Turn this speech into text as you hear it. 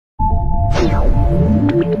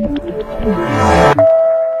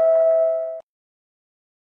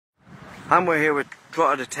And we're here with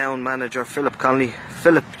Drogheda Town manager Philip Connolly.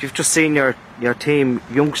 Philip, you've just seen your team,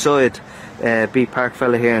 young side, beat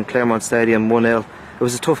Parkfella here in Claremont Stadium 1-0. It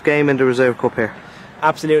was a tough game in the Reserve Cup here.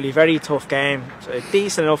 Absolutely, very tough game. A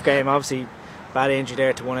decent enough game, obviously bad injury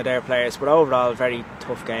there to one of their players, but overall very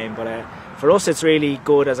tough game. But for us it's really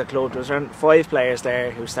good as a club. There's around 5 players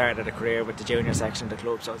there who started a career with the junior section of the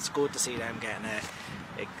club, so it's good to see them getting a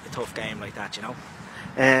tough game like that, you know.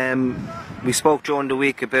 We spoke during the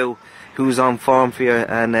week about who's on form for you,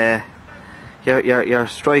 and your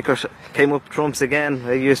striker came up trumps again.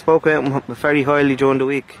 You spoke about him very highly during the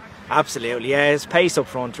week. Absolutely, yeah. His pace up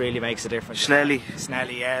front really makes a difference.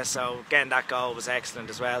 Snelly, yeah. So getting that goal was excellent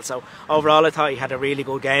as well. So overall, I thought he had a really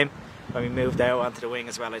good game. When we moved out onto the wing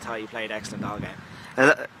as well, I thought he played excellent all game.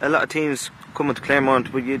 A lot of teams coming to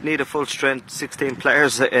Claremont, but you need a full strength 16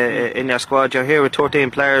 players in your squad. You're here with 13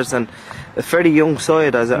 players and a fairly young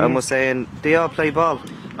side, as I must say, and they all play ball.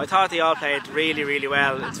 I thought they all played really, really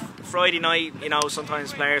well. It's Friday night, you know,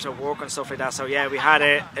 sometimes players are working and stuff like that, so yeah, we had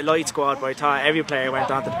a light squad, but I thought every player went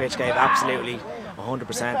onto the pitch, gave absolutely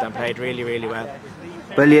 100% and played really, really well.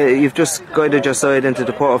 Well, you've just guided your side into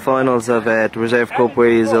the quarter-finals of the Reserve Cup, where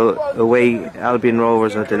you're away Albion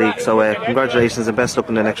Rovers with the league, so congratulations and best luck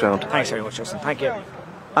in the next round. Thanks very much, Justin. Thank you.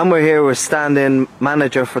 And we're here with stand-in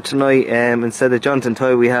manager for tonight. Instead of Jonathan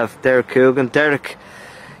Toy, we have Derek Coogan. Derek,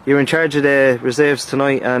 you're in charge of the reserves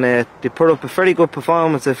tonight, and they put up a very good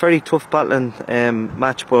performance, a very tough battling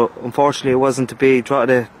match, but unfortunately it wasn't to be.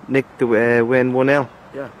 Drogheda nicked the win 1-0.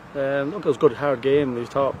 Yeah, look, it was a good hard game. We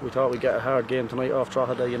thought we'd get a hard game tonight off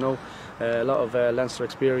Drogheda, you know. A lot of Leinster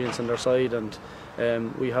experience on their side, and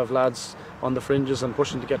we have lads on the fringes and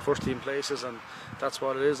pushing to get first team places, and that's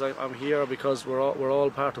what it is. I'm here because we're all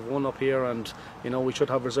part of one up here, and you know, we should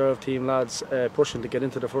have reserve team lads pushing to get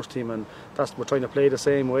into the first team, and we're trying to play the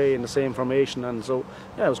same way in the same formation. And so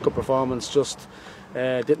yeah, it was a good performance, just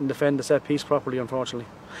didn't defend the set piece properly, unfortunately.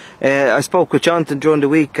 I spoke with Jonathan during the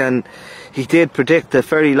week, and he did predict a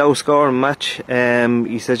very low scoring match.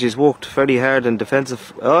 He says he's worked very hard in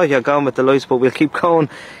defensive. Oh, you're gone with the lights, but we'll keep going.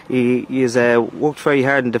 He's worked very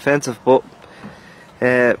hard in defensive, but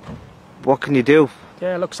what can you do?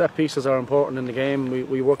 Yeah, look, set pieces are important in the game.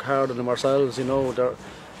 We work hard on them ourselves, you know. They're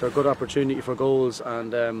a good opportunity for goals,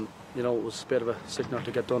 and you know, it was a bit of a signal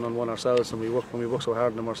to get done on one ourselves, and when we work so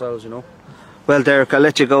hard on them ourselves, you know. Well, Derek, I'll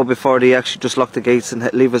let you go before they actually just lock the gates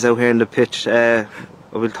and leave us out here in the pitch. I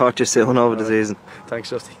will talk to you soon over the season.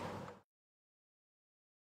 Thanks, Justy.